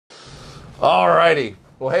Alrighty.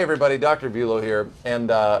 Well, hey everybody, Dr. Bulow here, and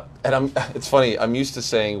it's funny. I'm used to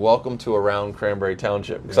saying "Welcome to Around Cranberry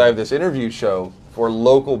Township" because I have this interview show for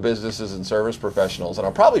local businesses and service professionals, and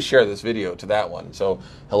I'll probably share this video to that one. So,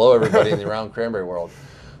 hello everybody in the Around Cranberry world.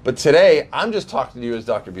 But today, I'm just talking to you as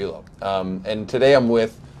Dr. Bulow, and today I'm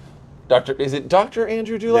with Dr. Is it Dr.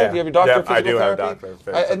 Andrew Dulack? Yeah. Do you have your doctor of I physical do therapy? have a doctor of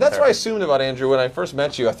physical And that's what I therapy. assumed about Andrew when I first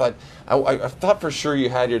met you. I thought for sure you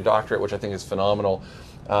had your doctorate, which I think is phenomenal.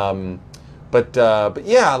 But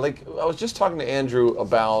yeah, like I was just talking to Andrew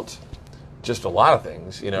about just a lot of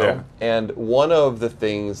things, you know. Yeah. And one of the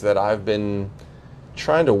things that I've been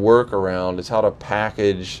trying to work around is how to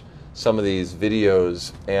package some of these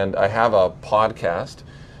videos. And I have a podcast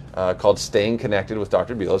called Staying Connected with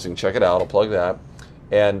Dr. Bulow, so you can check it out. I'll plug that.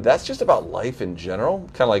 And that's just about life in general,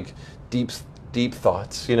 kind of like deep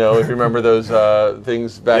thoughts, you know, if you remember those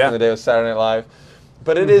things back in the day with Saturday Night Live.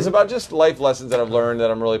 But it is about just life lessons that I've learned that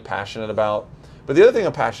I'm really passionate about. But the other thing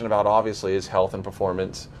I'm passionate about, obviously, is health and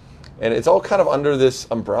performance. And it's all kind of under this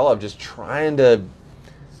umbrella of just trying to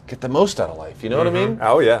get the most out of life. You know what I mean?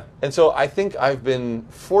 Oh, yeah. And so I think I've been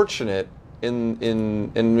fortunate and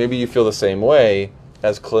maybe you feel the same way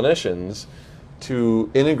as clinicians, to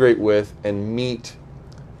integrate with and meet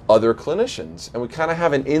other clinicians. And we kind of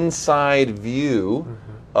have an inside view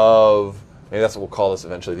of, maybe that's what we'll call this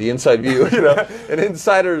eventually, the inside view, you know, an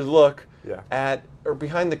insider's look at or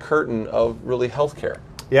behind the curtain of really healthcare.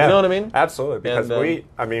 Yeah. You know what I mean? Absolutely. Because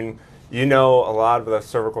And, you know a lot of the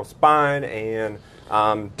cervical spine and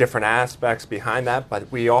different aspects behind that,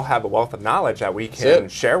 but we all have a wealth of knowledge that we can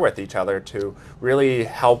share with each other to really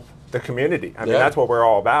help the community. I mean, that's what we're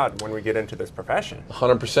all about when we get into this profession.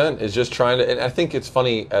 100% is just trying to, and I think it's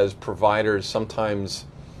funny as providers, sometimes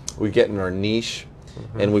we get in our niche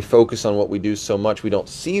and we focus on what we do so much we don't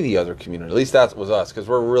see the other community. At least that was us, because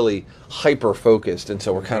we're really hyper focused, and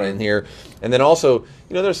so we're kind of in here. And then also,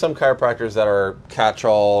 you know, there's some chiropractors that are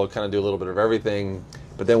catch-all, kind of do a little bit of everything,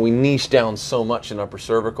 but then we niche down so much in upper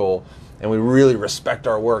cervical, and we really respect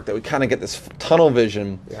our work that we kind of get this tunnel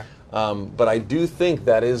vision. But I do think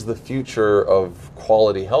that is the future of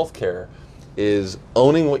quality healthcare, is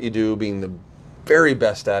owning what you do, being the very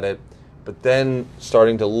best at it, but then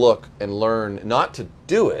starting to look and learn not to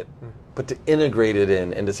do it, but to integrate it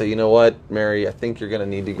in and to say, you know what, Mary, I think you're going to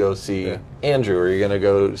need to go see Andrew, or you're going to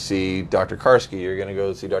go see Dr. Karski, or you're going to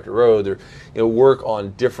go see Dr. Rhodes, or work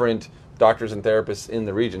on different doctors and therapists in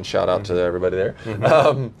the region. Shout out to everybody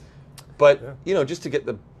there. But just to get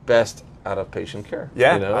the best out of patient care.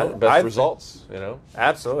 Best results.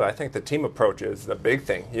 Absolutely. I think the team approach is the big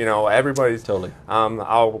thing. Everybody's totally.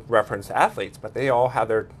 I'll reference athletes, but they all have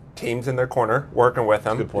their teams in their corner working with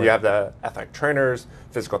them. Good point. You have the athletic trainers,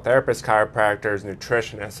 physical therapists, chiropractors,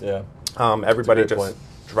 nutritionists. Everybody just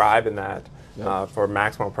driving that for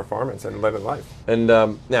maximum performance and living life. And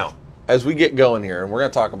now, as we get going here, and we're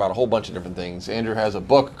going to talk about a whole bunch of different things. Andrew has a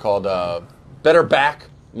book called Better Back,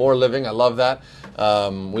 More Living. I love that.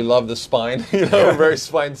 We love the spine. We're very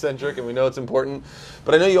spine centric, and we know it's important.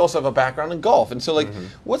 But I know you also have a background in golf, and so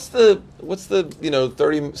what's the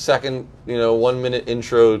 30-second 1 minute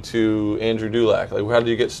intro to Andrew Dulack? Like, how did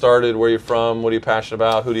you get started? Where are you from? What are you passionate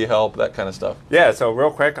about? Who do you help? That kind of stuff. Yeah. So real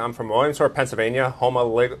quick, I'm from Williamsburg, Pennsylvania, home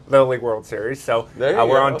of Little League World Series. So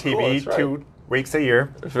we're on TV 2 weeks a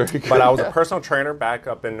year. Very good. But I was a personal trainer back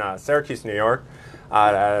up in Syracuse, New York.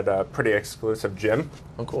 At a pretty exclusive gym.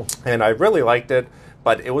 Oh, cool. And I really liked it,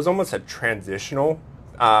 but it was almost a transitional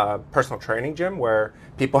personal training gym where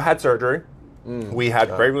people had surgery. We had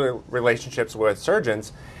great relationships with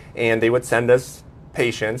surgeons, and they would send us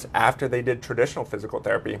patients after they did traditional physical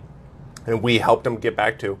therapy, and we helped them get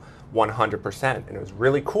back to 100%. And it was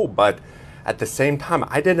really cool, but at the same time,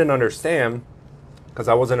 I didn't understand, because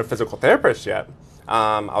I wasn't a physical therapist yet.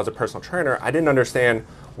 I was a personal trainer. I didn't understand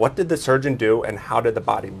what did the surgeon do and how did the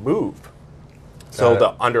body move? So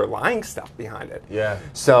the underlying stuff behind it. Yeah.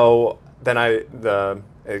 So then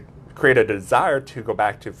it created a desire to go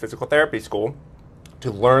back to physical therapy school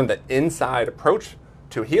to learn the inside approach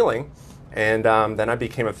to healing. And then I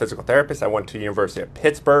became a physical therapist. I went to the University of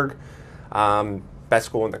Pittsburgh, best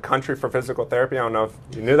school in the country for physical therapy. I don't know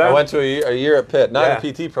if you knew that. I went to a year at Pitt, not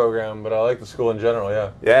a PT program, but I like the school in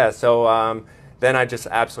general, Yeah, so then I just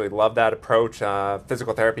absolutely love that approach,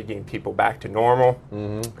 physical therapy, getting people back to normal.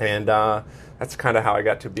 And that's kind of how I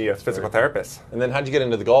got to be a physical therapist. And then how'd you get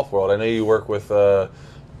into the golf world? I know you work with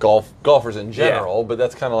golfers in general, but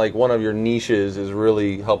that's kind of like one of your niches is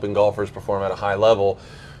really helping golfers perform at a high level.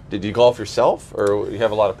 Did you golf yourself, or you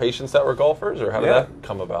have a lot of patients that were golfers, or how did that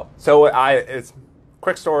come about? So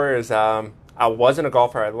quick story is I wasn't a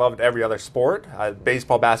golfer. I loved every other sport,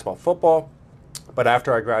 baseball, basketball, football. But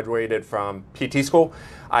after I graduated from PT school,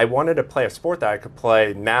 I wanted to play a sport that I could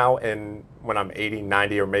play now and when I'm 80,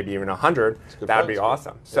 90, or maybe even 100. That'd be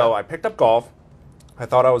awesome. So I picked up golf. I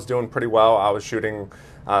thought I was doing pretty well. I was shooting,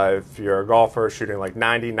 if you're a golfer, shooting like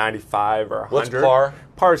 90, 95, or 100. What's par?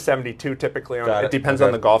 Par is 72 typically. It depends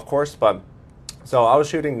on the golf course. But so I was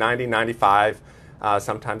shooting 90, 95,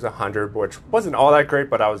 sometimes 100, which wasn't all that great,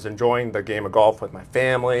 but I was enjoying the game of golf with my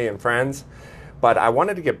family and friends. But I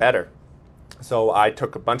wanted to get better. So I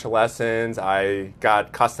took a bunch of lessons. I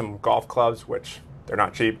got custom golf clubs, which they're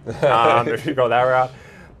not cheap if you go that route.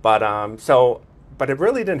 But it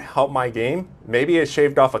really didn't help my game. Maybe it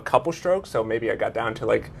shaved off a couple strokes, so maybe I got down to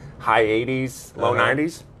like high 80s, low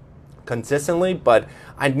 90s consistently. But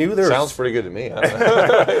I knew there sounds pretty good to me. I don't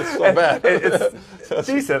know. It's so bad. It's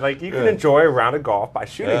decent. Like you can enjoy a round of golf by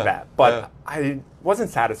shooting that, but I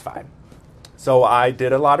wasn't satisfied. So I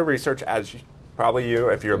did a lot of research, as probably you.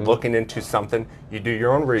 If you're looking into something, you do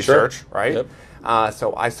your own research, right? Yep.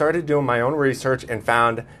 So I started doing my own research and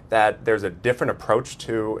found that there's a different approach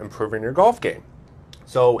to improving your golf game.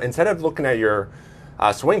 So instead of looking at your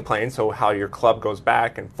swing plane, so how your club goes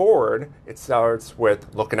back and forward, it starts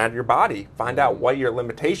with looking at your body, find out what your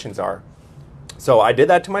limitations are. So I did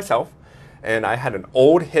that to myself, and I had an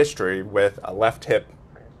old history with a left hip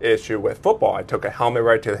issue with football. I took a helmet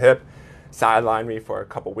right to the hip, sidelined me for a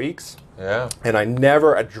couple weeks, and I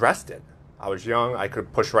never addressed it. I was young, I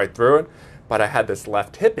could push right through it, but I had this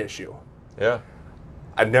left hip issue.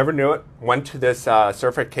 I never knew it. Went to this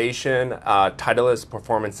certification, Titleist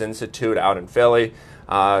Performance Institute out in Philly,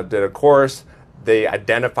 did a course. They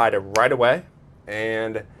identified it right away,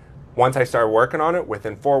 and once I started working on it,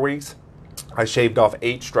 within 4 weeks, I shaved off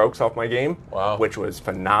 8 strokes off my game, which was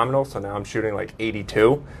phenomenal. So now I'm shooting like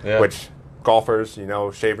 82, which golfers,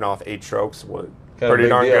 shaving off 8 strokes was pretty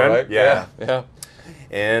darn good. Right? Yeah.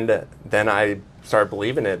 And then I started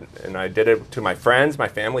believing it, and I did it to my friends, my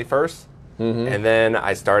family first, and then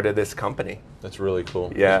I started this company. That's really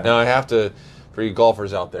cool. Yeah. Now I have to, for you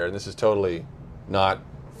golfers out there, and this is totally not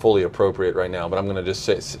fully appropriate right now, but I'm going to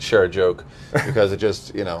just share a joke because it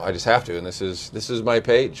just, I just have to, and this is my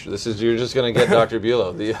page. You're just going to get Dr.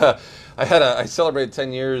 Bulow. I celebrated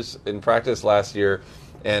 10 years in practice last year,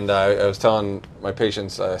 and I was telling my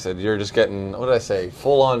patients, I said, you're just getting, what did I say,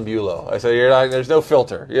 full on Bulow. I said, there's no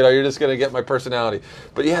filter. You're just going to get my personality.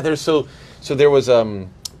 But yeah, so there was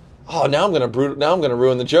now I'm going to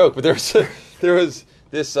ruin the joke. But there was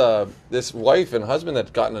this wife and husband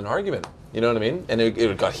that got in an argument. You know what I mean? And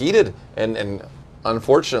it got heated, and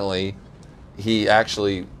unfortunately, he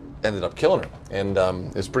actually ended up killing her. And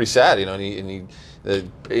it was pretty sad,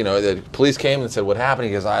 the police came and said, "What happened?"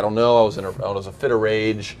 He goes, "I don't know. I was a fit of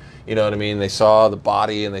rage." You know what I mean? They saw the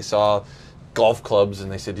body and they saw golf clubs, and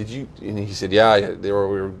they said, "Did you?" And he said, "Yeah, we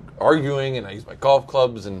were arguing, and I used my golf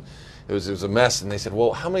clubs, and it was a mess." And they said,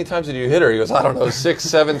 "Well, how many times did you hit her?" He goes, "I don't know, 6,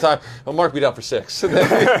 7 times." Well, mark me down for 6. So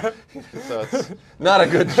it's not a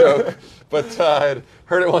good joke, but I had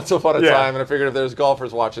heard it once upon a time, and I figured if there's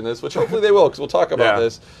golfers watching this, which hopefully they will, because we'll talk about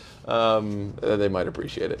this, they might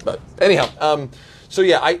appreciate it. But anyhow,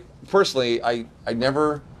 I personally, I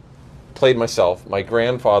never played myself. My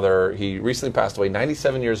grandfather, he recently passed away,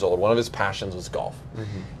 97 years old. One of his passions was golf,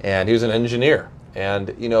 and he was an engineer.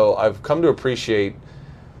 And I've come to appreciate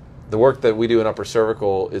the work that we do in upper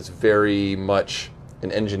cervical is very much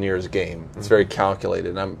an engineer's game. It's very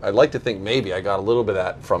calculated. And I'd like to think maybe I got a little bit of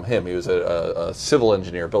that from him. He was a civil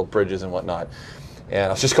engineer, built bridges and whatnot. And I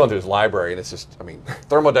was just going through his library, and it's just,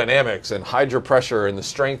 thermodynamics and hydropressure and the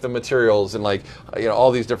strength of materials and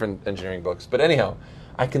all these different engineering books. But anyhow,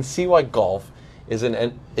 I can see why golf is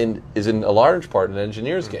in a large part an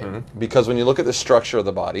engineer's game, because when you look at the structure of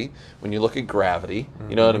the body, when you look at gravity,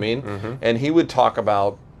 you know what I mean? And he would talk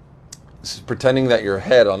about pretending that your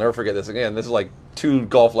head, I'll never forget this again, this is like 2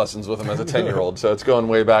 golf lessons with him as a 10-year-old, so it's going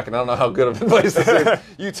way back, and I don't know how good of advice this is,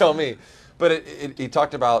 you tell me. But he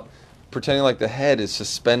talked about pretending like the head is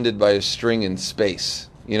suspended by a string in space,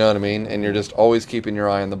 you know what I mean? And you're just always keeping your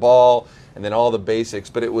eye on the ball, and then all the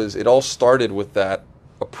basics, but it all started with that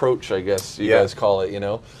approach, I guess you guys call it,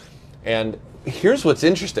 And here's what's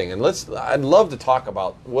interesting, and I'd love to talk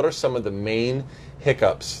about what are some of the main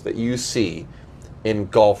hiccups that you see in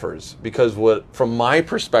golfers, because from my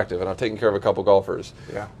perspective, and I've taken care of a couple golfers,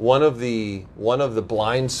 one of the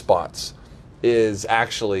blind spots is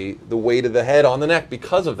actually the weight of the head on the neck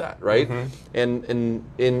because of that, right? And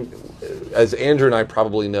as Andrew and I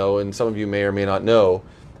probably know, and some of you may or may not know,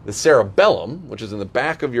 the cerebellum, which is in the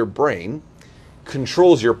back of your brain,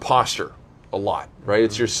 controls your posture a lot, right?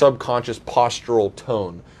 It's your subconscious postural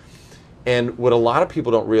tone. And what a lot of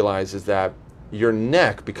people don't realize is that your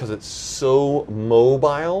neck, because it's so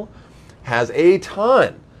mobile, has a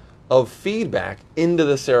ton of feedback into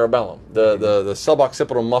the cerebellum, the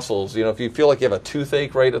suboccipital muscles. You know, if you feel like you have a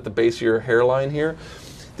toothache right at the base of your hairline here,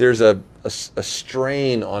 there's a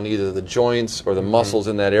strain on either the joints or the muscles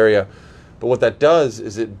in that area. But what that does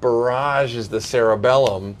is it barrages the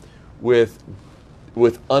cerebellum with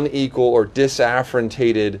unequal or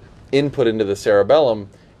disaffrantated input into the cerebellum.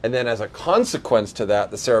 And then as a consequence to that,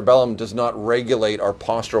 the cerebellum does not regulate our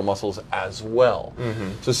postural muscles as well.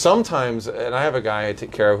 So sometimes, and I have a guy I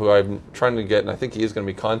take care of who I'm trying to get, and I think he is going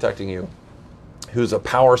to be contacting you, who's a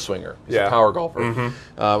power swinger. He's a power golfer.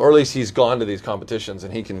 Or at least he's gone to these competitions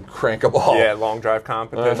and he can crank a ball. Yeah, long drive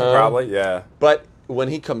competition probably, yeah. But when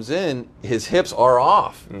he comes in, his hips are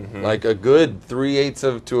off, like a good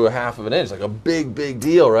 3/8 to a half of an inch, like a big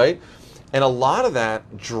deal, right? And a lot of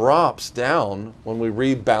that drops down when we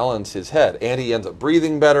rebalance his head. And he ends up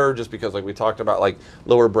breathing better just because, like we talked about, like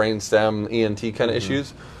lower brainstem, ENT kind of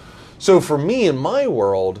issues. So for me, in my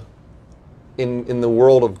world, in the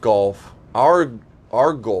world of golf,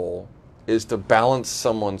 our goal is to balance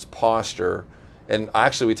someone's posture. And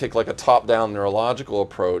actually, we take like a top-down neurological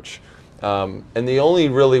approach. And the only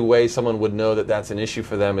really way someone would know that that's an issue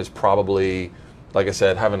for them is probably, like I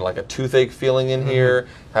said, having like a toothache feeling in here,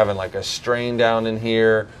 having like a strain down in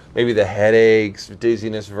here, maybe the headaches,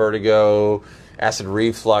 dizziness, vertigo, acid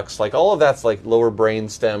reflux, like all of that's like lower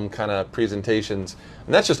brainstem kind of presentations.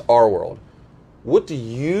 And that's just our world. What do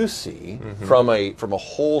you see from a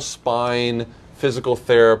whole spine, physical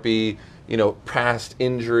therapy, you know, past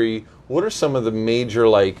injury? What are some of the major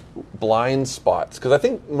like blind spots? Because I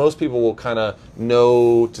think most people will kind of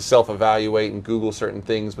know to self-evaluate and Google certain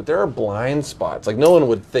things, but there are blind spots. Like no one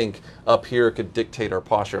would think up here could dictate our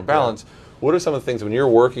posture and balance. What are some of the things when you're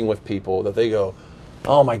working with people that they go,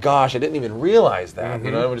 oh my gosh, I didn't even realize that?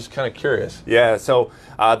 You know, I'm just kind of curious. Yeah, so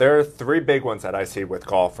there are 3 big ones that I see with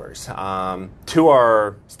golfers. 2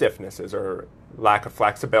 are stiffnesses or lack of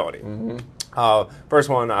flexibility. First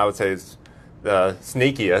one I would say is the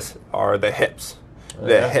sneakiest are the hips.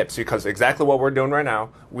 The hips, because exactly what we're doing right now,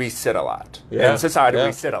 we sit a lot. In society,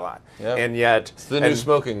 we sit a lot. And yet... It's the new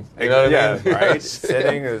smoking. You know what I mean? Right?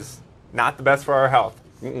 Sitting is not the best for our health.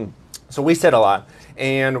 So we sit a lot,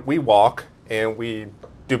 and we walk, and we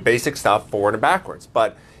do basic stuff forward and backwards.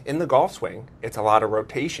 But in the golf swing, it's a lot of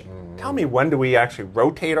rotation. Tell me, when do we actually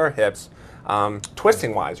rotate our hips,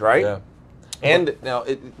 twisting-wise, right? Yeah. And now,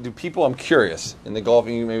 do people, I'm curious, in the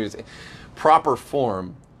golfing, maybe it's proper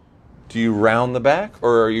form, do you round the back,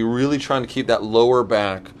 or are you really trying to keep that lower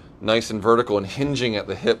back nice and vertical and hinging at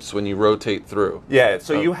the hips when you rotate through? Yeah,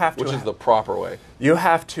 so you have to... Which is the proper way? You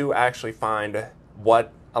have to actually find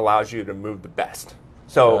what allows you to move the best.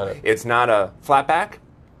 So it's not a flat back,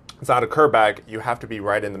 it's not a curve back, you have to be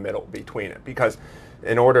right in the middle between it, because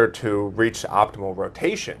in order to reach optimal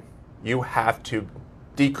rotation, you have to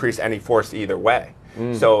decrease any force either way.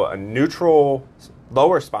 So a neutral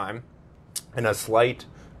lower spine and a slight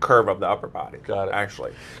curve of the upper body. Got it.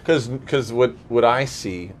 Actually. Because what I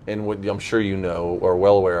see, and what I'm sure you know or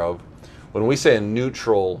well aware of, when we say a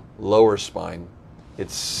neutral lower spine,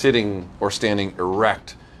 it's sitting or standing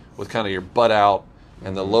erect with kind of your butt out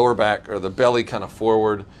and the lower back or the belly kind of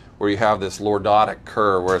forward, where you have this lordotic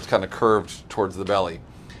curve where it's kind of curved towards the belly.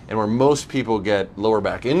 And where most people get lower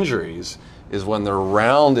back injuries is when they're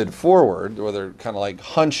rounded forward, where they're kind of like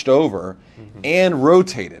hunched over and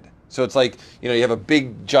rotated. So it's like, you know, you have a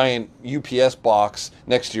big giant UPS box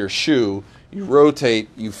next to your shoe, you rotate,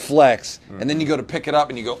 you flex, and then you go to pick it up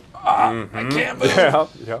and you go, I can't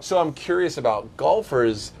move. So I'm curious about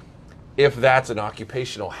golfers, if that's an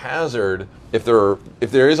occupational hazard, if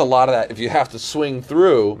there is a lot of that, if you have to swing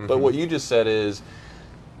through, but what you just said is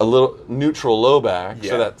a little neutral low back,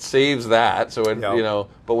 so that saves that. So it, you know,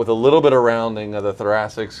 but with a little bit of rounding of the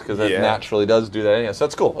thoracics, because that naturally does do that. Anyway, so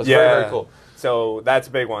that's cool. That's very, very cool. So that's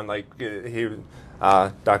a big one. Like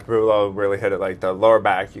Dr. Bulow really hit it. Like the lower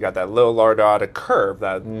back, you got that little lordotic curve,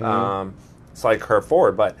 that slight curve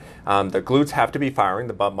forward, but the glutes have to be firing,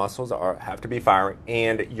 the butt muscles have to be firing,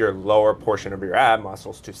 and your lower portion of your ab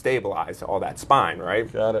muscles to stabilize all that spine,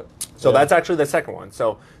 right? Got it. So that's actually the second one.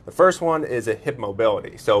 So the first one is a hip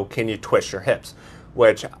mobility. So can you twist your hips?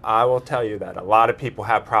 Which I will tell you that a lot of people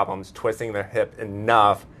have problems twisting their hip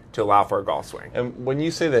enough to allow for a golf swing. And when you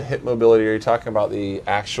say the hip mobility, are you talking about the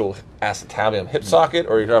actual acetabulum hip socket,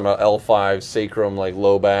 or are you talking about L5 sacrum, like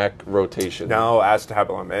low back rotation? No,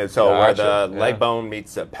 acetabulum. And so where the leg bone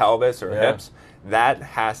meets the pelvis or hips, that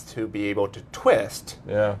has to be able to twist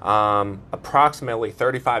approximately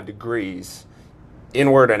 35 degrees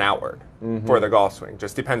inward and outward for the golf swing.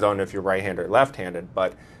 Just depends on if you're right-handed or left-handed,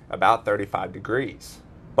 but about 35 degrees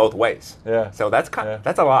both ways. Yeah. So that's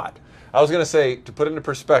that's a lot. I was going to say, to put it into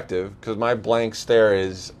perspective, because my blank stare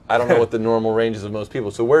is, I don't know what the normal range is of most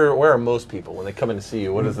people. So where are most people when they come in to see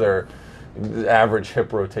you? What is their average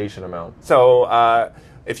hip rotation amount? So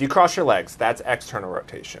if you cross your legs, that's external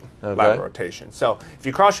rotation, lateral rotation. So if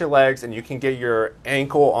you cross your legs and you can get your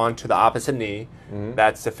ankle onto the opposite knee,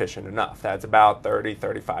 that's sufficient enough. That's about 30,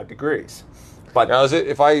 35 degrees. But now, is it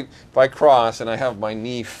if I cross and I have my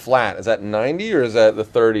knee flat, is that 90 or is that the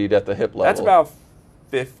 30 at the hip level? That's about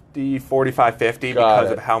 50, 45, 50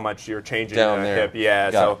 because of how much you're changing down the there. hip.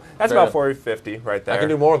 Yeah, Got so it. that's Fair about enough. 40, 50 right there. I can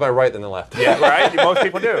do more with my right than the left. Yeah, right? Most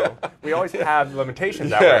people do. We always have limitations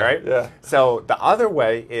that way, right? Yeah. So the other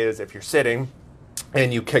way is if you're sitting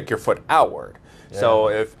and you kick your foot outward. Yeah. So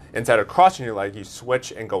if instead of crossing your leg, you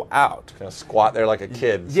switch and go out. Kind of squat there like a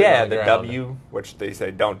kid. Yeah, the W, which they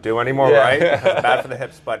say don't do anymore, right? Because it's bad for the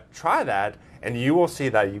hips. But try that, and you will see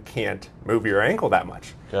that you can't move your ankle that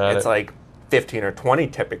much. It's like 15 or 20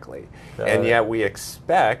 typically. And yet we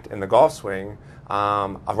expect in the golf swing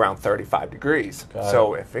around 35 degrees.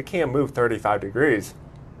 So if it can't move 35 degrees,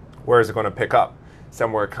 where is it going to pick up?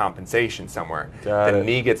 Somewhere compensation somewhere. The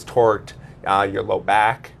knee gets torqued, your low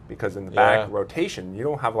back, because in the back rotation, you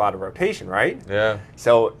don't have a lot of rotation, right? Yeah.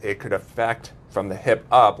 So it could affect from the hip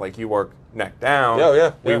up, like you work neck down,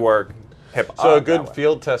 we work hip up. So a good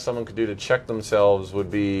field test someone could do to check themselves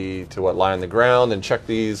would be to lie on the ground and check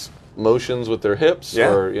these motions with their hips,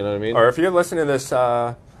 or you know what I mean? Or if you're listening to this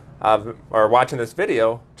or watching this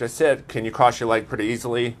video, just sit. Can you cross your leg pretty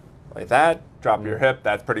easily like that? Drop your hip.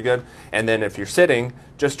 That's pretty good. And then if you're sitting,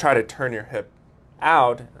 just try to turn your hip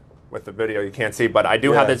out. With the video, you can't see, but I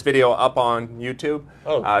do have this video up on YouTube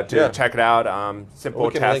to check it out. Simple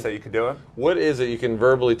test that you can do it. What is it? You can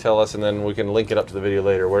verbally tell us, and then we can link it up to the video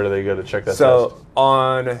later. Where do they go to check that test? So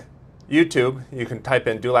on YouTube, you can type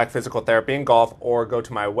in Dulack Physical Therapy and Golf, or go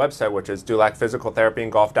to my website, which is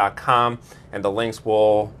dulackphysicaltherapyandgolf.com, and the links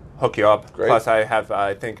will hook you up. Great. Plus, I have,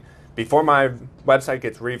 I think, before my website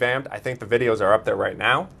gets revamped, I think the videos are up there right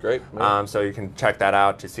now. Great. So you can check that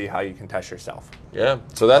out to see how you can test yourself. Yeah,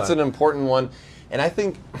 so that's an important one. And I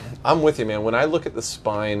think, I'm with you, man. When I look at the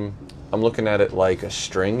spine, I'm looking at it like a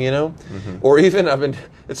string, you know? Or even,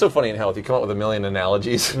 it's so funny in health, you come up with a million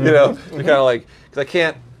analogies, you know? You're kind of like, because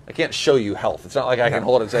I can't show you health. It's not like I can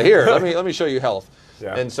hold it and say, here, let me show you health.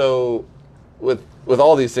 Yeah. And so with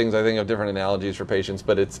all these things, I think of different analogies for patients,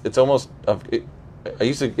 but it's almost, I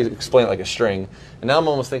used to explain it like a string, and now I'm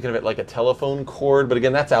almost thinking of it like a telephone cord. But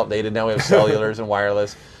again, that's outdated. Now we have cellulars and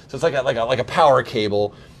wireless, so it's like a power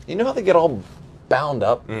cable. You know how they get all bound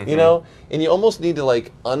up, you know, and you almost need to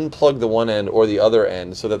like unplug the one end or the other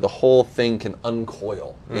end so that the whole thing can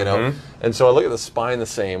uncoil, you know. And so I look at the spine the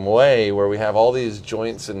same way, where we have all these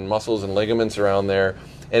joints and muscles and ligaments around there.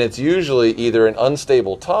 And it's usually either an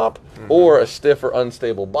unstable top or a stiff or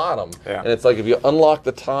unstable bottom. And it's like if you unlock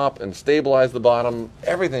the top and stabilize the bottom,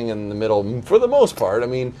 everything in the middle, for the most part, I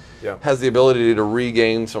mean, has the ability to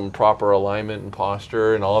regain some proper alignment and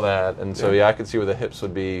posture and all that. And so, I can see where the hips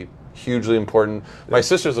would be hugely important. My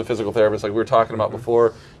sister's a physical therapist, like we were talking about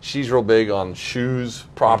before. She's real big on shoes,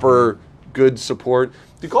 proper, good support.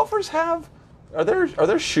 Do golfers have, are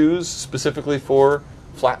there shoes specifically for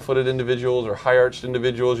flat-footed individuals or high-arched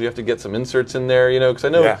individuals? You have to get some inserts in there, you know, because I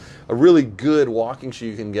know a really good walking shoe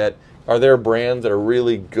you can get. Are there brands that are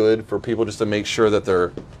really good for people just to make sure that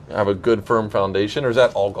they're have a good firm foundation, or is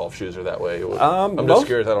that all golf shoes are that way? I'm just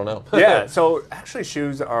curious. I don't know. Yeah, so actually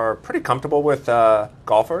shoes are pretty comfortable with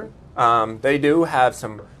golfer. They do have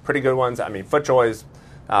some pretty good ones. I mean, FootJoy is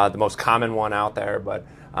the most common one out there, but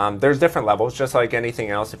there's different levels, just like anything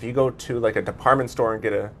else. If you go to like a department store and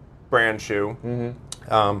get a brand shoe, it's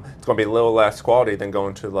going to be a little less quality than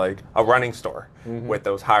going to like a running store with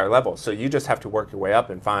those higher levels. So you just have to work your way up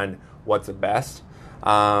and find what's the best.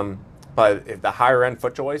 But if the higher end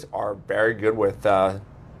FootJoys are very good with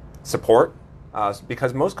support,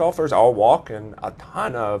 because most golfers all walk in a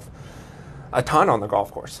ton on the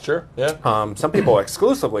golf course. Sure. Yeah. Some people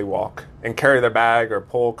exclusively walk and carry their bag or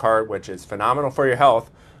pull cart, which is phenomenal for your health,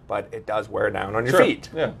 but it does wear down on your feet.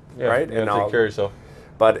 Yeah. Right. And take care of yourself.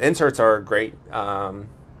 But inserts are a great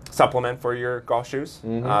supplement for your golf shoes.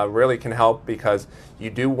 Really can help because you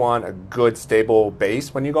do want a good, stable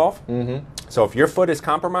base when you golf. So if your foot is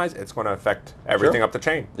compromised, it's going to affect everything up the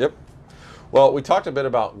chain. Yep. Well, we talked a bit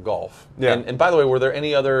about golf. Yeah. And by the way, were there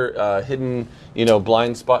any other hidden,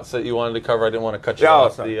 blind spots that you wanted to cover? I didn't want to cut you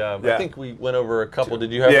off. I think we went over a couple.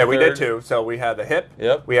 Did you have? Yeah, we did too. So we had the hip.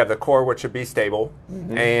 Yep. We have the core, which should be stable,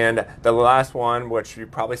 and the last one, which you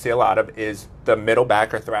probably see a lot of, is the middle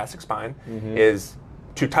back or thoracic spine is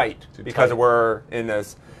too tight because we're in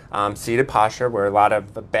this seated posture, where a lot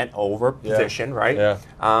of the bent over position, right?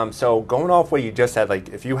 Yeah. So going off what you just said, like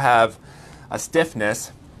if you have a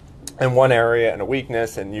stiffness in one area and a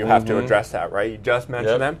weakness, and you have to address that, right? You just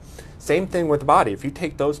mentioned them. Same thing with the body. If you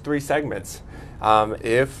take those three segments,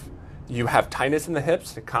 if you have tightness in the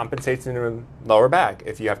hips, it compensates in your lower back.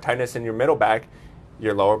 If you have tightness in your middle back,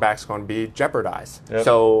 your lower back's going to be jeopardized.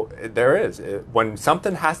 So when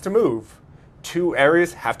something has to move, two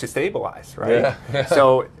areas have to stabilize, right? Yeah.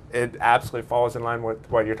 So it absolutely falls in line with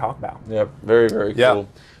what you're talking about. Yep, very, very cool.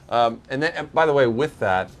 And then, by the way, with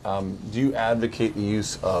that, do you advocate the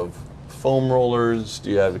use of foam rollers?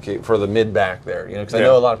 Do you advocate for the mid-back there? You know, because I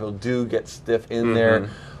know a lot of people do get stiff in there.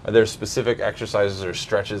 Are there specific exercises or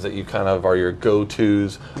stretches that you kind of are your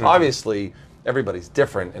go-tos? Obviously, everybody's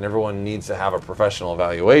different, and everyone needs to have a professional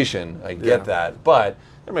evaluation. I get that, but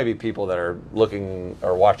there may be people that are looking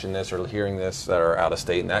or watching this or hearing this that are out of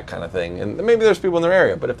state and that kind of thing. And maybe there's people in their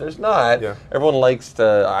area, but if there's not, everyone likes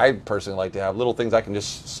to, I personally like to have little things I can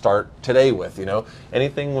just start today with, you know.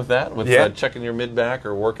 Anything with that? With checking your mid-back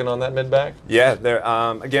or working on that mid-back? Yeah, they're,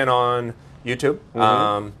 again, on YouTube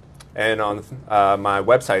and on my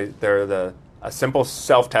website, they're a simple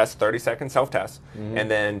self-test, 30-second self-test, and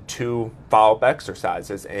then 2 follow-up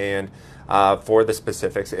exercises. And for the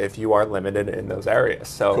specifics, if you are limited in those areas.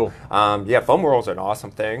 So, foam rolls are an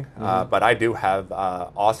awesome thing, but I do have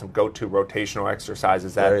awesome go-to rotational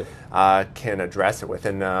exercises that can address it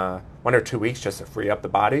within 1 or 2 weeks just to free up the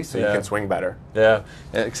body so you can swing better. Yeah,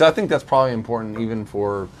 because I think that's probably important even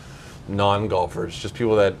for non-golfers, just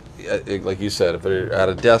people that, like you said, if they're at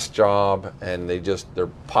a desk job and they're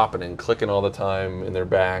popping and clicking all the time in their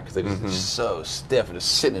back, they're just so stiff and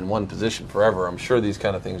just sitting in one position forever. I'm sure these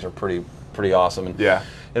kind of things are pretty awesome. And,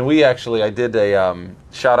 and we actually, I did a I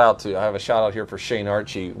have a shout out here for Shane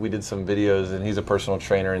Archie. We did some videos, and he's a personal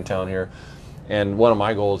trainer in town here. And one of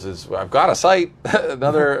my goals is I've got a site,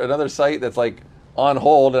 another site that's like on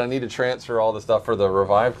hold, and I need to transfer all the stuff for the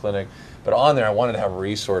Revive Clinic. But on there, I wanted to have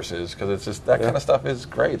resources because it's just that kind of stuff is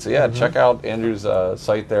great. So check out Andrew's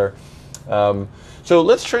site there. So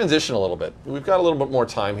let's transition a little bit. We've got a little bit more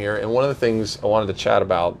time here, and one of the things I wanted to chat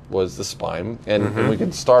about was the spine, and we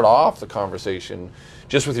can start off the conversation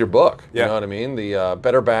just with your book. You know what I mean? The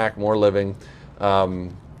Better Back, More Living.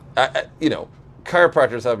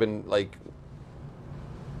 Chiropractors have been like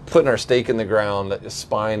putting our stake in the ground that the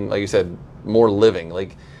spine, like you said, more living,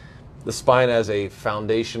 like the spine as a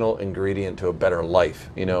foundational ingredient to a better life,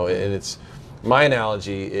 you know. And it's, my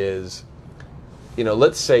analogy is, you know,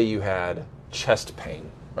 let's say you had chest pain,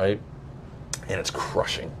 right? And it's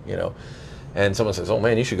crushing, you know. And someone says, oh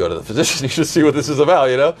man, you should go to the physician. You should see what this is about,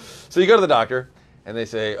 you know. So you go to the doctor and they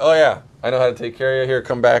say, oh yeah, I know how to take care of you. Here,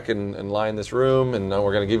 come back and lie in this room, and now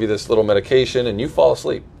we're going to give you this little medication, and you fall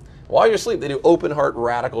asleep. While you're asleep, they do open heart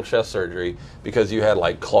radical chest surgery because you had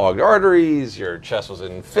like clogged arteries, your chest was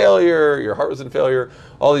in failure, your heart was in failure,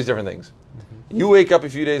 all these different things. You wake up a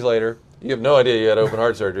few days later, you have no idea you had open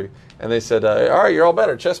heart surgery, and they said, all right, you're all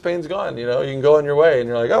better, chest pain's gone, you know, you can go on your way. And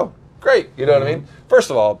you're like, oh, great, you know what I mean? First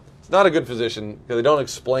of all, it's not a good physician because they don't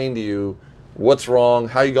explain to you what's wrong,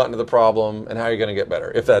 how you got into the problem, and how you're going to get better.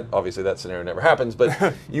 If that, obviously that scenario never happens,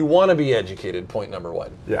 but you want to be educated, point number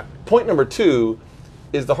one. Point number two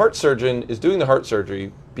is the heart surgeon is doing the heart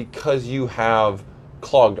surgery because you have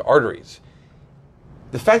clogged arteries.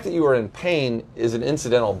 The fact that you are in pain is an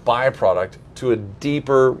incidental byproduct to a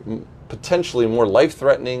deeper, potentially more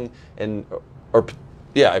life-threatening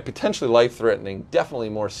potentially life-threatening, definitely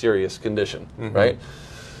more serious condition, right?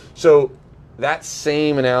 So that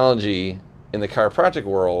same analogy in the chiropractic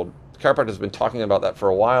world, chiropractic has been talking about that for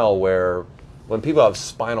a while, where when people have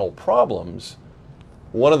spinal problems,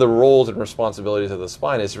 one of the roles and responsibilities of the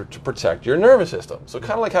spine is to protect your nervous system. So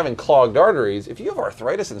kind of like having clogged arteries, if you have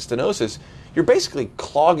arthritis and stenosis, you're basically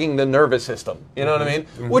clogging the nervous system. You know what I mean?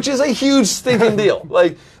 Which is a huge stinking deal.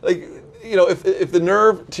 Like you know, if the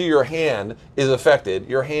nerve to your hand is affected,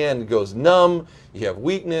 your hand goes numb, you have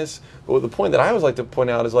weakness. But the point that I always like to point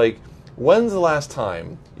out is, like, when's the last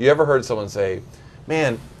time you ever heard someone say,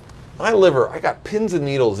 man, my liver, I got pins and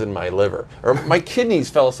needles in my liver, or my kidneys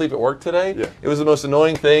fell asleep at work today. It was the most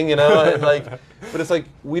annoying thing, you know. And but it's like,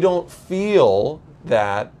 we don't feel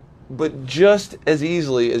that, but just as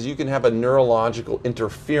easily as you can have a neurological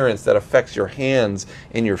interference that affects your hands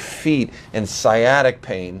and your feet and sciatic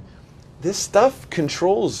pain, this stuff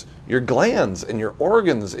controls your glands and your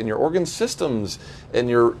organs and your organ systems and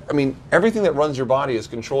everything that runs your body is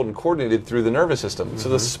controlled and coordinated through the nervous system. So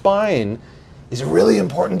the spine is a really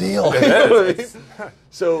important deal.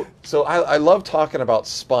 So I love talking about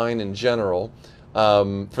spine in general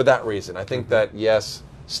for that reason. I think that, yes,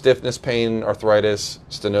 stiffness, pain, arthritis,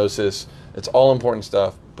 stenosis. It's all important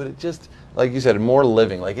stuff, but it just, like you said, more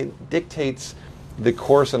living. Like it dictates the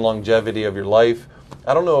course and longevity of your life.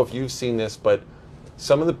 I don't know if you've seen this, but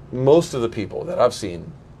most of the people that I've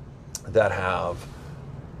seen that have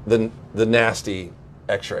the nasty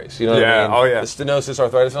X-rays, you know what I mean? Oh yeah. The stenosis,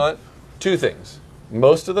 arthritis, and all that. Two things.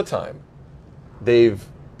 Most of the time,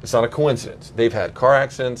 it's not a coincidence. They've had car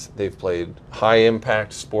accidents, they've played high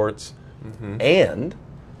impact sports, and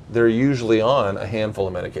they're usually on a handful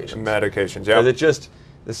of medications. Medications, yeah.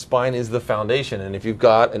 The spine is the foundation, and if you've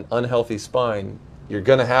got an unhealthy spine, you're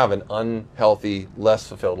going to have an unhealthy, less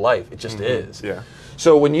fulfilled life. It just is. Yeah.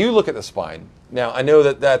 So when you look at the spine, now I know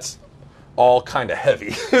that that's all kind of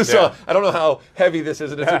heavy. So I don't know how heavy this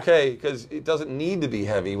is, and it's okay, because it doesn't need to be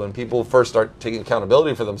heavy. When people first start taking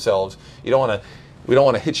accountability for themselves, we don't want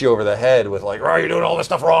to hit you over the head with like, oh, you're doing all this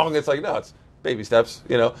stuff wrong. It's like, no, it's baby steps,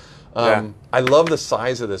 you know. I love the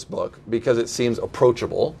size of this book because it seems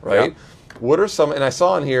approachable, right? Yeah. What are some, and I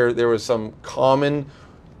saw in here there was some common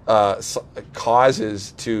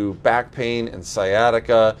causes to back pain and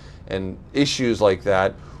sciatica and issues like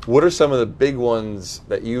that. What are some of the big ones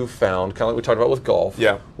that you've found, kind of like we talked about with golf?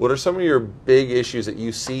 Yeah. What are some of your big issues that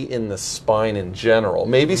you see in the spine in general?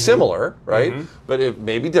 Maybe similar, right? But it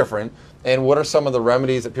may be different. And what are some of the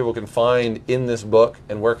remedies that people can find in this book,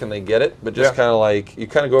 and where can they get it? But just kind of like, you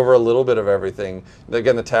kind of go over a little bit of everything.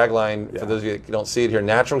 Again, the tagline, for those of you that don't see it here,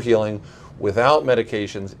 natural healing without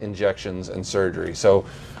medications, injections, and surgery. So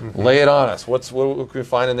lay it on us. What can we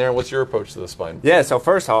find in there? What's your approach to the spine? Yeah, so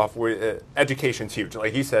first off, education's huge.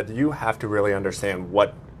 Like you said, you have to really understand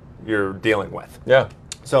what you're dealing with. Yeah.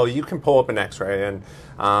 So you can pull up an x-ray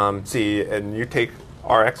and see, and you take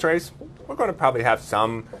our x-rays, we're going to probably have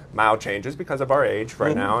some mild changes because of our age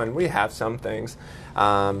right now, and we have some things.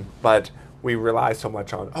 But we rely so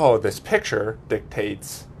much on, this picture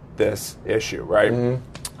dictates this issue, right?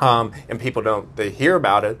 And people they hear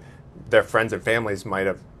about it, their friends and families might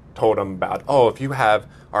have told them about, if you have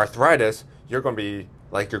arthritis, you're going to be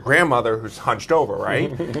like your grandmother who's hunched over, right?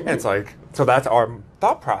 And it's like, so that's our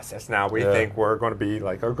thought process now. We think we're going to be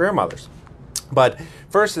like our grandmothers. But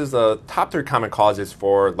first is the top 3 common causes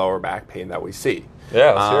for lower back pain that we see.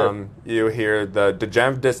 Yeah, let's hear it. You hear the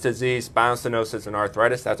degenerative disc disease, spinal stenosis, and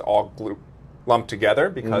arthritis. That's all lumped together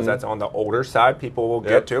because that's on the older side people will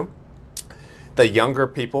get to. The younger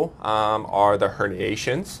people are the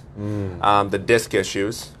herniations, the disc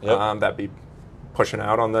issues that be pushing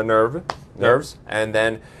out on the nerves. And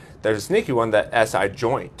then there's a sneaky one, the SI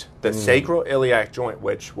joint, the sacroiliac joint,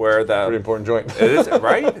 where the... Pretty important joint. It is,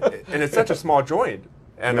 right? And it's such a small joint.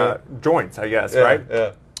 And joints, I guess, right?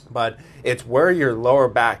 Yeah. But it's where your lower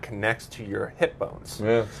back connects to your hip bones.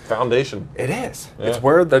 Yeah, foundation. It is. Yeah. It's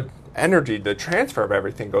where the energy, the transfer of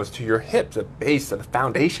everything goes to your hips, the base of the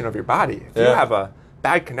foundation of your body. If you have a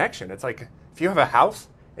bad connection, it's like if you have a house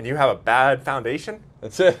and you have a bad foundation,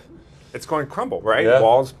 that's it. It's going to crumble, right? Yeah.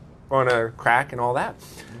 Walls going to crack and all that.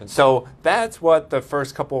 So that's what the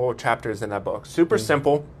first couple of chapters in that book. Super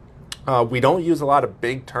simple. We don't use a lot of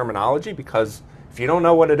big terminology because if you don't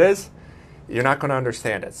know what it is, you're not going to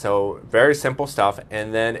understand it. So very simple stuff.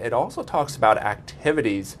 And then it also talks about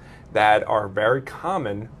activities that are very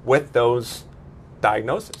common with those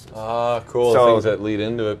diagnoses. Cool. So, things that lead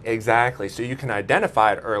into it. Exactly. So you can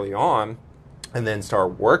identify it early on and then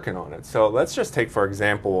start working on it. So let's just take, for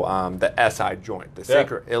example, the SI joint, the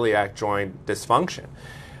sacroiliac joint dysfunction.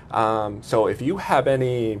 So if you have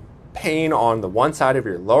any pain on the one side of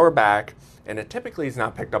your lower back, and it typically is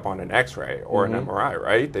not picked up on an x-ray or an MRI,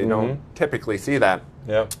 right? They don't typically see that.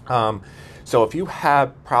 Yeah. So if you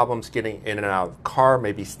have problems getting in and out of the car,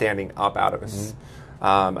 maybe standing up out of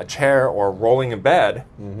a chair or rolling in bed,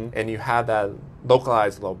 and you have that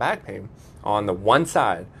localized low back pain on the one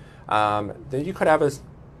side, then you could have a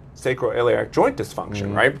sacroiliac joint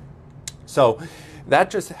dysfunction, right? So that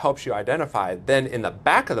just helps you identify. Then in the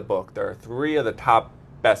back of the book, there are 3 of the top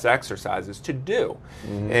best exercises to do.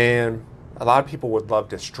 And a lot of people would love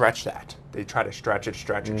to stretch that. They try to stretch it,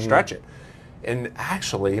 stretch it. And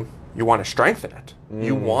actually, you want to strengthen it.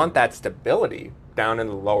 You want that stability down in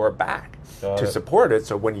the lower back to support it,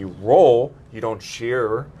 so when you roll, you don't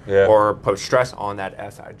shear or put stress on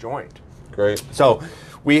that SI joint. Great. So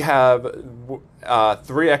we have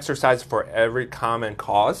 3 exercises for every common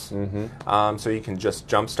cause. So you can just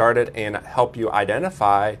jumpstart it and help you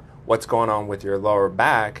identify what's going on with your lower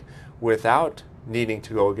back without needing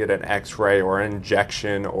to go get an x-ray or an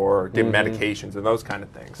injection or get medications and those kind of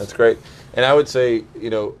things. That's great. And I would say,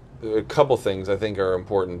 a couple things I think are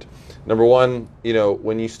important. Number one,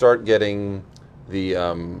 when you start getting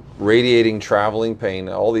radiating traveling pain,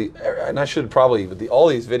 and I should probably, with all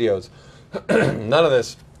these videos, none of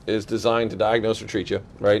this is designed to diagnose or treat you,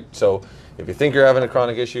 right? So if you think you're having a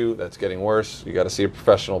chronic issue that's getting worse, you got to see a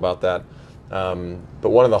professional about that. But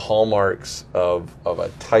one of the hallmarks of a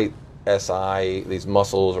tight SI, these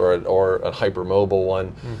muscles, or a hypermobile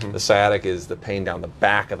one, the sciatic is the pain down the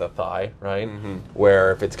back of the thigh, right?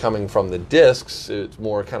 Where if it's coming from the discs, it's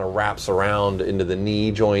more kind of wraps around into the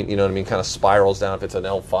knee joint, you know what I mean? Kind of spirals down if it's an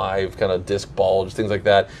L5 kind of disc bulge, things like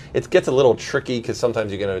that. It gets a little tricky because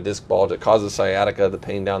sometimes you get a disc bulge that causes sciatica, the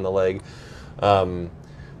pain down the leg.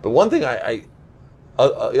 But one thing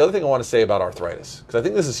the other thing I want to say about arthritis, because I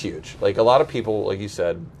think this is huge. Like a lot of people, like you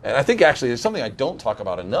said, and I think actually there's something I don't talk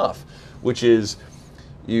about enough, which is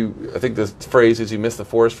I think the phrase is you miss the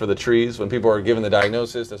forest for the trees. When people are given the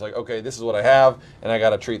diagnosis, it's like, okay, this is what I have, and I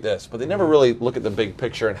got to treat this. But they never really look at the big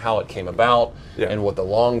picture and how it came about and what the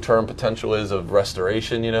long-term potential is of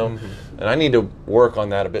restoration, you know? And I need to work on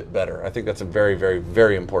that a bit better. I think that's a very, very,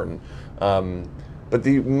 very important. But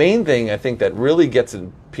the main thing I think that really gets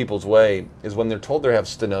in people's way is when they're told they have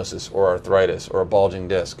stenosis or arthritis or a bulging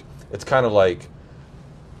disc. It's kind of like,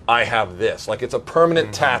 I have this. Like it's a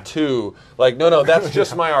permanent tattoo. Like, no, that's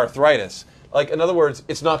just my arthritis. Like, in other words,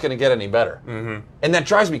 it's not going to get any better. And that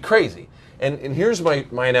drives me crazy. And here's my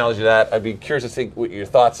analogy to that. I'd be curious to think what your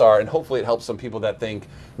thoughts are, and hopefully it helps some people that think,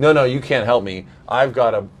 no, you can't help me. I've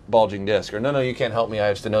got a bulging disc. Or no, you can't help me. I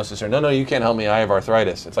have stenosis. Or no, you can't help me. I have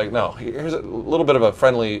arthritis. It's like, no, here's a little bit of a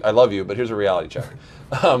friendly, I love you, but here's a reality check.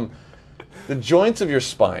 The joints of your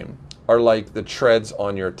spine are like the treads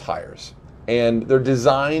on your tires. And they're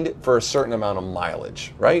designed for a certain amount of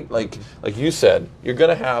mileage, right? Like you said, you're going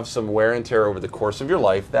to have some wear and tear over the course of your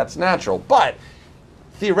life. That's natural. But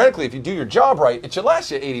theoretically, if you do your job right, it should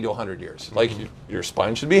last you 80 to 100 years. Like, your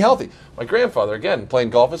spine should be healthy. My grandfather, again, playing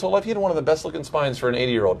golf his whole life, he had one of the best-looking spines for an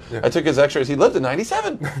 80-year-old. I took his x-rays. He lived to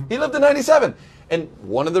 97. He lived to 97. And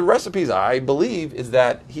one of the recipes, I believe, is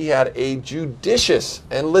that he had a judicious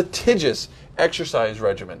and litigious exercise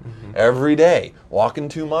regimen every day, walking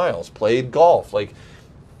 2 miles, played golf. Like,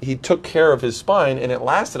 he took care of his spine, and it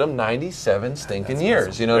lasted him 97 stinking years.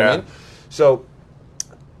 Awesome. You know what I mean?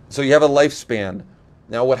 So you have a lifespan.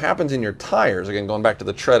 Now, what happens in your tires, again, going back to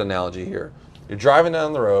the tread analogy here, you're driving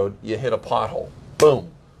down the road, you hit a pothole,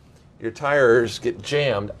 boom. Your tires get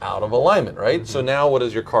jammed out of alignment, right? So now what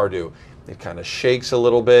does your car do? It kind of shakes a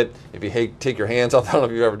little bit. If you take your hands off, I don't know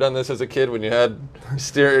if you've ever done this as a kid when you had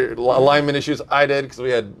alignment issues. I did, because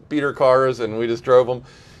we had beater cars and we just drove them.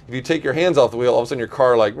 If you take your hands off the wheel, all of a sudden your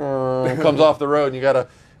car like comes off the road, and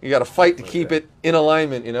you gotta fight to keep it in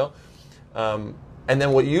alignment, you know? And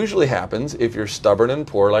then what usually happens, if you're stubborn and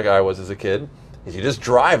poor like I was as a kid, is you just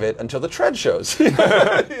drive it until the tread shows. You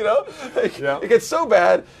know? It gets so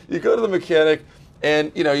bad, you go to the mechanic,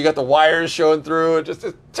 and you got the wires showing through. It's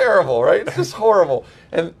terrible, right? It's just horrible.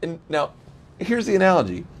 And now, here's the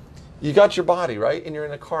analogy. You got your body, right? And you're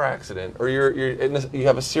in a car accident, or you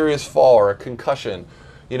have a serious fall or a concussion,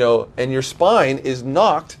 and your spine is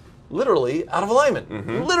knocked literally out of alignment.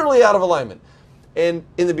 Literally out of alignment. And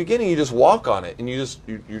in the beginning, you just walk on it, and you're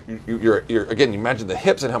again, you imagine the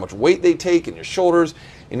hips and how much weight they take, and your shoulders,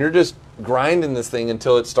 and you're just grinding this thing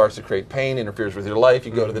until it starts to create pain, interferes with your life.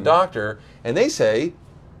 You go to the doctor, and they say,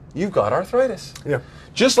 you've got arthritis. Yeah.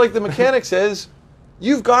 Just like the mechanic says,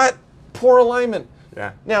 you've got poor alignment.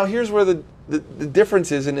 Yeah. Now, here's where the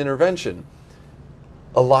difference is in intervention.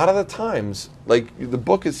 A lot of the times, like the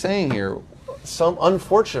book is saying here,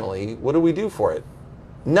 unfortunately, what do we do for it?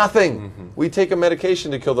 Nothing. We take a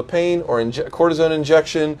medication to kill the pain, or cortisone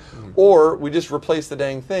injection, or we just replace the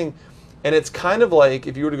dang thing. And it's kind of like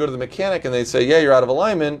if you were to go to the mechanic and they say, yeah, you're out of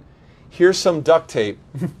alignment, here's some duct tape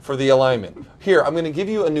for the alignment. Here, I'm going to give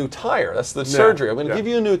you a new tire. That's the surgery. I'm going to give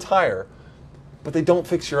you a new tire. But they don't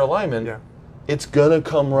fix your alignment. Yeah. It's going to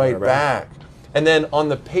come right back. And then on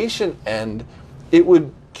the patient end,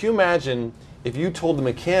 can you imagine if you told the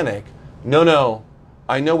mechanic, no,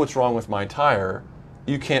 I know what's wrong with my tire.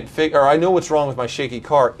 You can't fix, or I know what's wrong with my shaky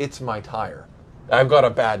car. It's my tire. I've got a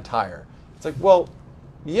bad tire. It's like, well,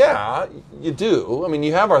 yeah, you do. I mean,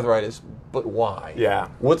 you have arthritis, but why? Yeah.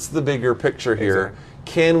 What's the bigger picture here?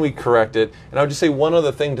 Exactly. Can we correct it? And I would just say one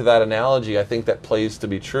other thing to that analogy, I think that plays to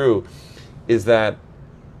be true, is that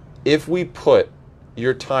if we put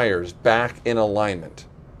your tires back in alignment,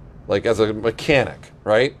 like as a mechanic,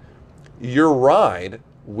 right, your ride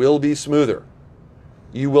will be smoother.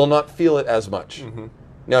 You will not feel it as much.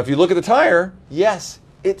 Now, if you look at the tire, yes,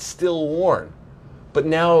 it's still worn. But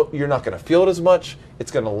now you're not going to feel it as much.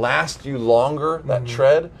 It's going to last you longer, that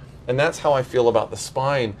tread. And that's how I feel about the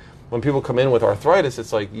spine. when people come in with arthritis,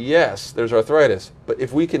 it's like, yes, there's arthritis, but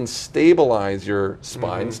if we can stabilize your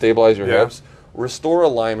spine, stabilize your hips, restore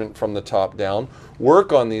alignment from the top down,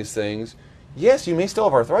 work on these things, yes, you may still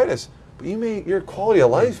have arthritis, but your quality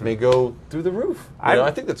of life may go through the roof. I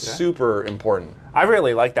think that's super important. I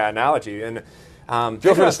really like that analogy, and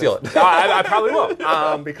feel free to steal it. I probably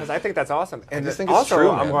will, because I think that's awesome. And I just think also, it's true,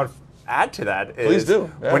 I'm man. going to add to that is Please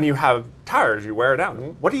do. Yeah. when you have tires, you wear it out.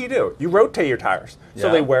 What do? You rotate your tires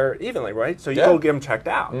so they wear evenly, right? So you go get them checked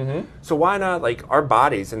out. So why not, like, our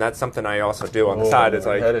bodies, and that's something I also do on the side. Is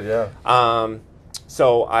like,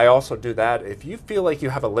 so I also do that. If you feel like you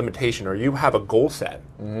have a limitation or you have a goal set,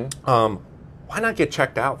 why not get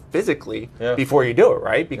checked out physically before you do it,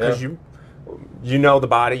 right? Because you know the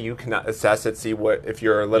body, you can assess it, see what if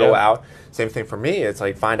you're a little out. Same thing for me. It's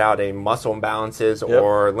like find out a muscle imbalances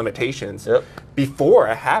or limitations before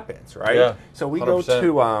it happens, right? Yeah. So we 100%. Go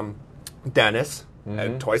to dentists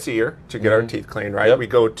twice a year to get our teeth cleaned, right? We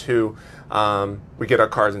go to we get our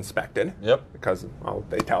cars inspected because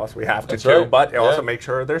they tell us we have to too, but also make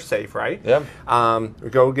sure they're safe, right? We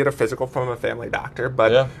go get a physical from a family doctor,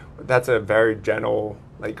 but that's a very general,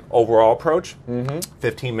 like, overall approach.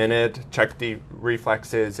 15-minute, check the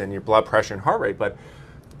reflexes and your blood pressure and heart rate, but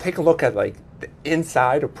take a look at, like, the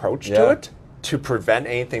inside approach to it to prevent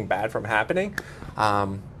anything bad from happening.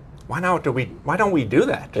 Why don't we do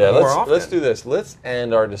that more often? Let's do this. Let's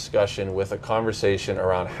end our discussion with a conversation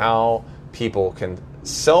around how people can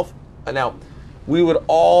now, we would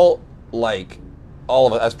all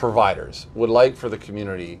of us as providers would like for the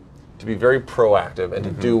community to be very proactive and to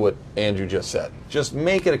do what Andrew just said. Just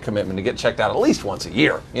make it a commitment to get checked out at least once a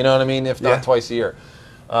year. You know what I mean? If not twice a year.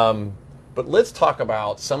 But let's talk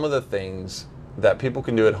about some of the things that people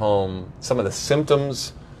can do at home, some of the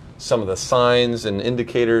symptoms, some of the signs and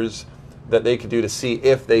indicators that they could do to see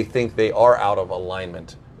if they think they are out of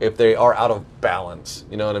alignment, if they are out of balance,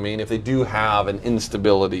 you know what I mean? If they do have an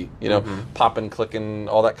instability, popping, clicking,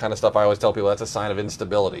 all that kind of stuff. I always tell people that's a sign of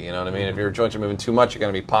instability, you know what I mean? If your joints are moving too much, you're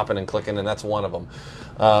going to be popping and clicking, and that's one of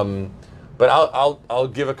them. But I'll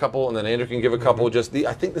give a couple, and then Andrew can give a couple.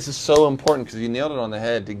 I think this is so important because you nailed it on the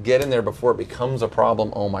head to get in there before it becomes a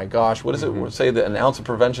problem. Oh my gosh, what does it say that an ounce of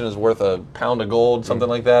prevention is worth a pound of gold, something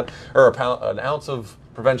like that, or an ounce of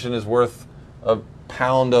prevention is worth a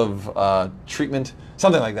pound of treatment,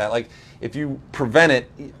 something like that. Like, if you prevent it,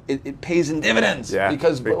 it pays in dividends.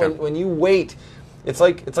 Because when you wait, it's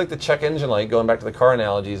like the check engine light, going back to the car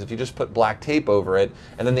analogies. If you just put black tape over it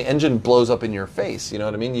and then the engine blows up in your face, you know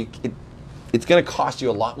what I mean? It's going to cost you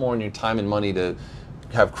a lot more in your time and money to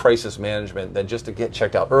have crisis management than just to get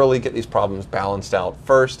checked out early, get these problems balanced out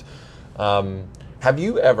first. Have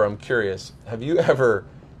you ever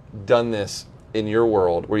done this in your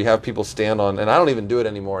world where you have people stand on, and I don't even do it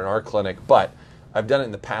anymore in our clinic, but I've done it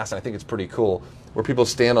in the past and I think it's pretty cool, where people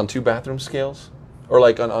stand on 2 bathroom scales or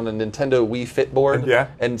like on a Nintendo Wii Fit board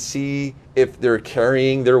and see if they're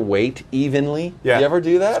carrying their weight evenly. You ever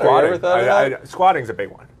do that? Squatting. Or you ever thought of that? Squatting's a big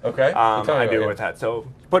one. Okay. I do it with that. So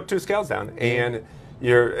put 2 scales down, and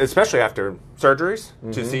you're, especially after surgeries,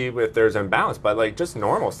 to see if there's imbalance, but like just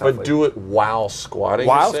normal stuff. But do it while squatting.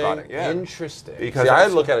 While squatting, Interesting. Because I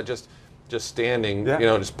look at it just standing,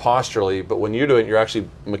 just posturally, but when you do it, you're actually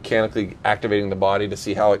mechanically activating the body to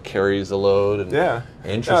see how it carries the load. And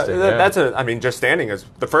interesting. Just standing is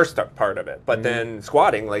the first part of it, but then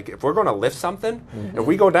squatting, like if we're going to lift something, if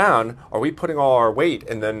we go down, are we putting all our weight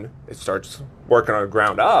and then it starts working on the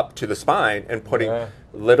ground up to the spine and putting a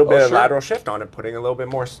little bit of lateral shift on it, putting a little bit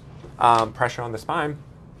more pressure on the spine?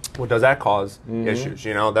 Well, does that cause issues?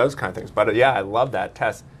 Those kind of things. But I love that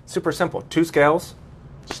test. Super simple. 2 scales.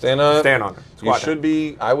 Stand on it. You Squat should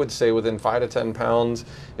be, I would say, within 5 to 10 pounds.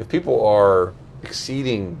 If people are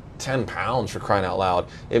exceeding 10 pounds, for crying out loud,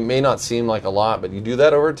 it may not seem like a lot, but you do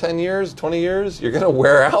that over 10 years, 20 years, you're going to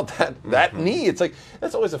wear out that knee. It's like,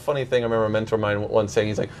 that's always a funny thing. I remember a mentor of mine once saying,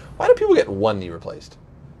 he's like, why do people get one knee replaced?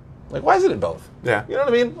 Like, why isn't it both? Yeah. You know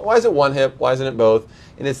what I mean? Why is it one hip? Why isn't it both?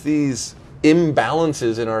 And it's these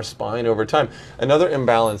imbalances in our spine over time. Another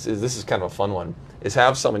imbalance this is kind of a fun one, is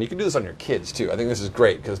have someone, you can do this on your kids too. I think this is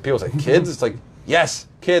great because people say, kids? It's like, yes,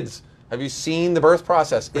 kids. Have you seen the birth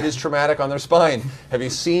process? It is traumatic on their spine. Have you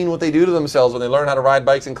seen what they do to themselves when they learn how to ride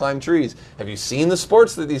bikes and climb trees? Have you seen the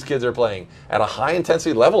sports that these kids are playing at a high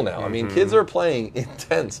intensity level now? I mean, kids are playing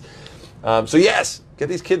intense. So yes, get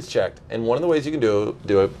these kids checked. And one of the ways you can do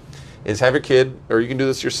it is have your kid, or you can do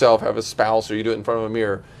this yourself, have a spouse, or you do it in front of a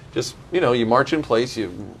mirror. Just, you march in place, you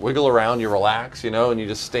wiggle around, you relax, and you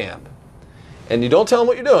just stand. And you don't tell them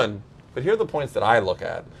what you're doing, but here are the points that I look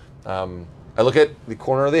at. I look at the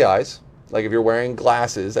corner of the eyes. Like if you're wearing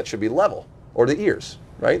glasses, that should be level. or the ears,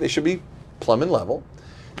 right? They should be plumb and level.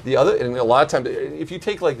 The other, and a lot of times, if you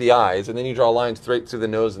take like the eyes and then you draw lines straight through the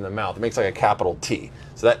nose and the mouth, it makes like a capital T.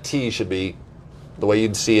 So that T should be the way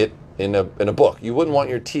you'd see it in a book. You wouldn't want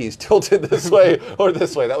your T's tilted this way or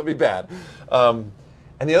this way. That would be bad. And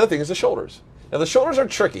the other thing is the shoulders. Now the shoulders are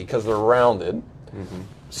tricky because they're rounded.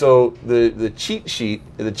 So the cheat sheet,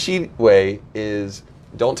 the cheat way is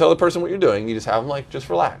don't tell the person what you're doing. You just have them like just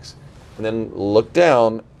relax, and then look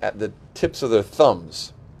down at the tips of their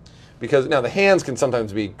thumbs, because now the hands can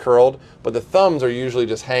sometimes be curled, but the thumbs are usually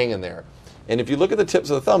just hanging there. And if you look at the tips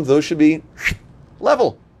of the thumbs, those should be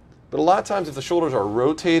level. But a lot of times if the shoulders are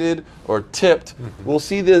rotated or tipped, we'll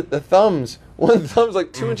see the thumbs. One thumb's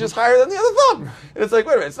like 2 inches higher than the other thumb. And it's like,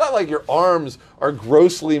 wait a minute, it's not like your arms are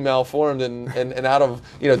grossly malformed and out of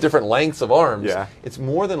different lengths of arms. Yeah. It's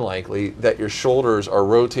more than likely that your shoulders are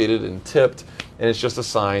rotated and tipped, and it's just a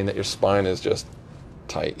sign that your spine is just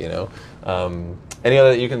tight, Any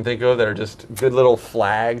other that you can think of that are just good little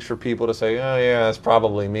flags for people to say, oh yeah, that's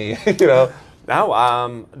probably me,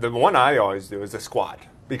 Now, the one I always do is the squat,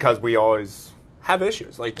 because we always have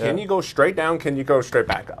issues. Like, can you go straight down? Can you go straight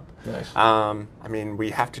back up? Nice. I mean,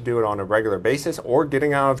 we have to do it on a regular basis, or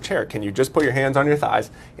getting out of chair. Can you just put your hands on your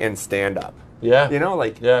thighs and stand up? Yeah.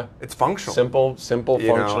 It's functional. Simple,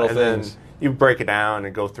 functional and things. Then you break it down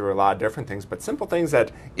and go through a lot of different things, but simple things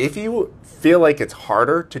that if you feel like it's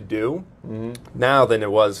harder to do now than it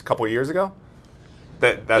was a couple of years ago,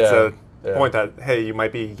 that's a point that, hey, you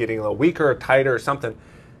might be getting a little weaker or tighter or something.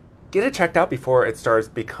 Get it checked out before it starts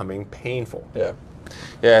becoming painful. Yeah.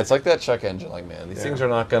 Yeah, it's like that check engine. Like, man, these things are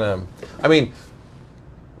not going to...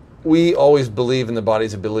 we always believe in the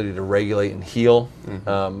body's ability to regulate and heal.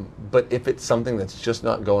 But if it's something that's just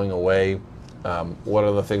not going away, one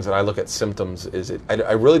of the things that I look at symptoms is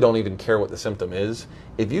I really don't even care what the symptom is.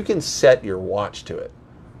 If you can set your watch to it,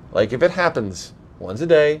 like if it happens once a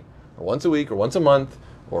day or once a week or once a month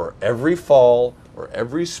or every fall or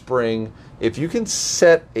every spring, if you can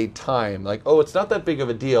set a time, like, oh, it's not that big of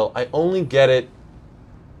a deal, I only get it,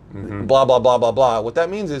 blah, blah, blah, blah, blah. What that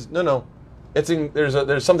means is, no,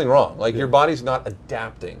 there's something wrong. Like your body's not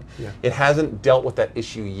adapting. It hasn't dealt with that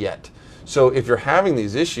issue yet. So if you're having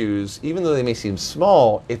these issues, even though they may seem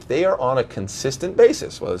small, if they are on a consistent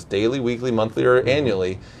basis, whether it's daily, weekly, monthly, or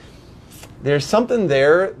annually, there's something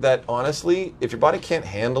there that honestly, if your body can't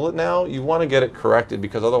handle it now, you want to get it corrected,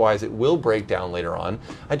 because otherwise it will break down later on.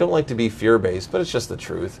 I don't like to be fear-based, but it's just the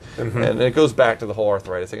truth. And it goes back to the whole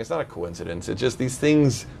arthritis thing. It's not a coincidence. It's just these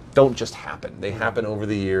things don't just happen. They happen over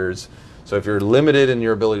the years. So if you're limited in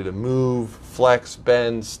your ability to move, flex,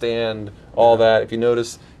 bend, stand, all that, if you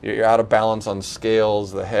notice you're out of balance on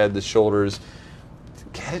scales, the head, the shoulders,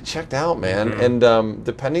 get it checked out, man. And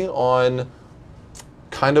depending on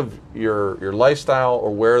kind of your lifestyle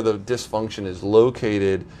or where the dysfunction is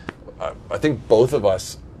located, I think both of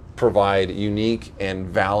us provide unique and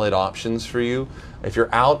valid options for you. If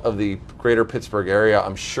you're out of the greater Pittsburgh area,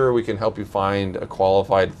 I'm sure we can help you find a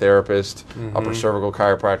qualified therapist, upper cervical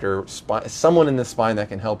chiropractor, someone in the spine that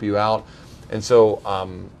can help you out. And so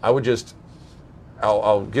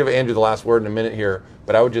I'll give Andrew the last word in a minute here,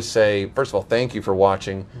 but I would just say, first of all, thank you for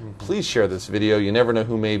watching. Please share this video. You never know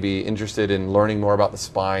who may be interested in learning more about the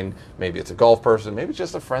spine. Maybe it's a golf person. Maybe it's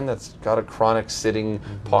just a friend that's got a chronic sitting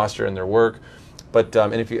posture in their work. But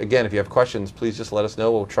and if you have questions, please just let us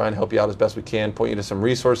know. We'll try and help you out as best we can, point you to some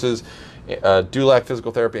resources. Dulack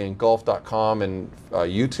Physical Therapy and Golf.com and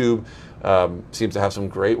YouTube seems to have some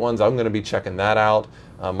great ones. I'm going to be checking that out.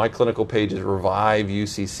 My clinical page is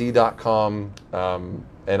reviveucc.com,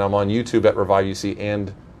 and I'm on YouTube at ReviveUC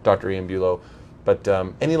and Dr. Ian Bulow. But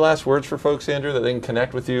any last words for folks, Andrew, that they can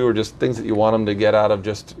connect with you, or just things that you want them to get out of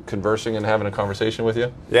just conversing and having a conversation with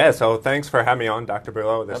you? Yeah, so thanks for having me on, Dr.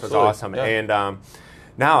 Bulow. This was awesome. Yeah. And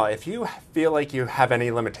now, if you feel like you have any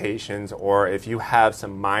limitations, or if you have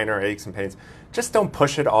some minor aches and pains, just don't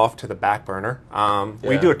push it off to the back burner.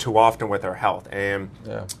 We do it too often with our health, and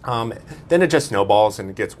then it just snowballs and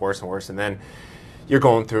it gets worse and worse, and then you're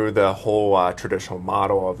going through the whole traditional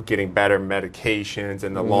model of getting better medications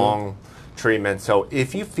and the long treatment. So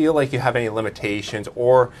if you feel like you have any limitations,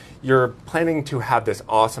 or you're planning to have this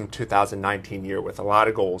awesome 2019 year with a lot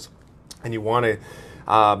of goals, and you want to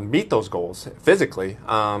meet those goals physically,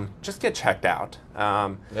 just get checked out.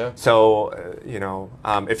 So,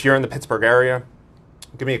 if you're in the Pittsburgh area,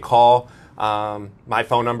 give me a call. My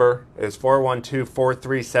phone number is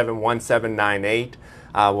 412-437-1798.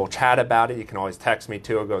 We'll chat about it. You can always text me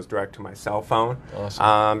too. It goes direct to my cell phone.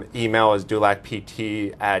 Awesome. Email is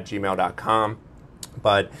dulackpt@gmail.com.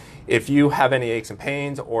 But if you have any aches and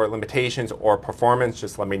pains or limitations or performance,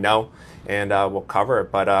 just let me know, and we'll cover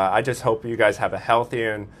it. But I just hope you guys have a healthy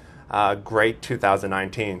and great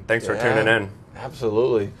 2019. Thanks for tuning in.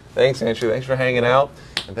 Absolutely. Thanks, Andrew. Thanks for hanging out.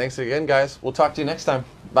 And thanks again, guys. We'll talk to you next time.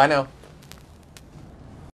 Bye now.